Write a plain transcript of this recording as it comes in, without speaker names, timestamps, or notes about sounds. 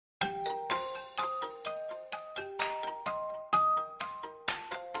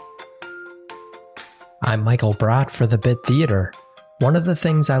I'm Michael Brott for The Bit Theater. One of the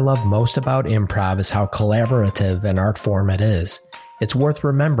things I love most about improv is how collaborative an art form it is. It's worth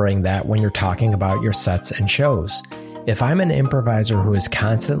remembering that when you're talking about your sets and shows. If I'm an improviser who is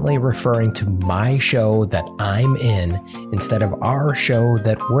constantly referring to my show that I'm in instead of our show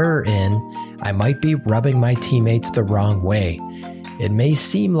that we're in, I might be rubbing my teammates the wrong way. It may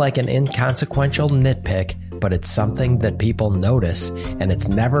seem like an inconsequential nitpick, but it's something that people notice, and it's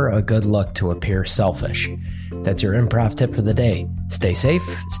never a good look to appear selfish. That's your improv tip for the day. Stay safe,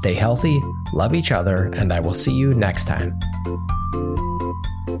 stay healthy, love each other, and I will see you next time.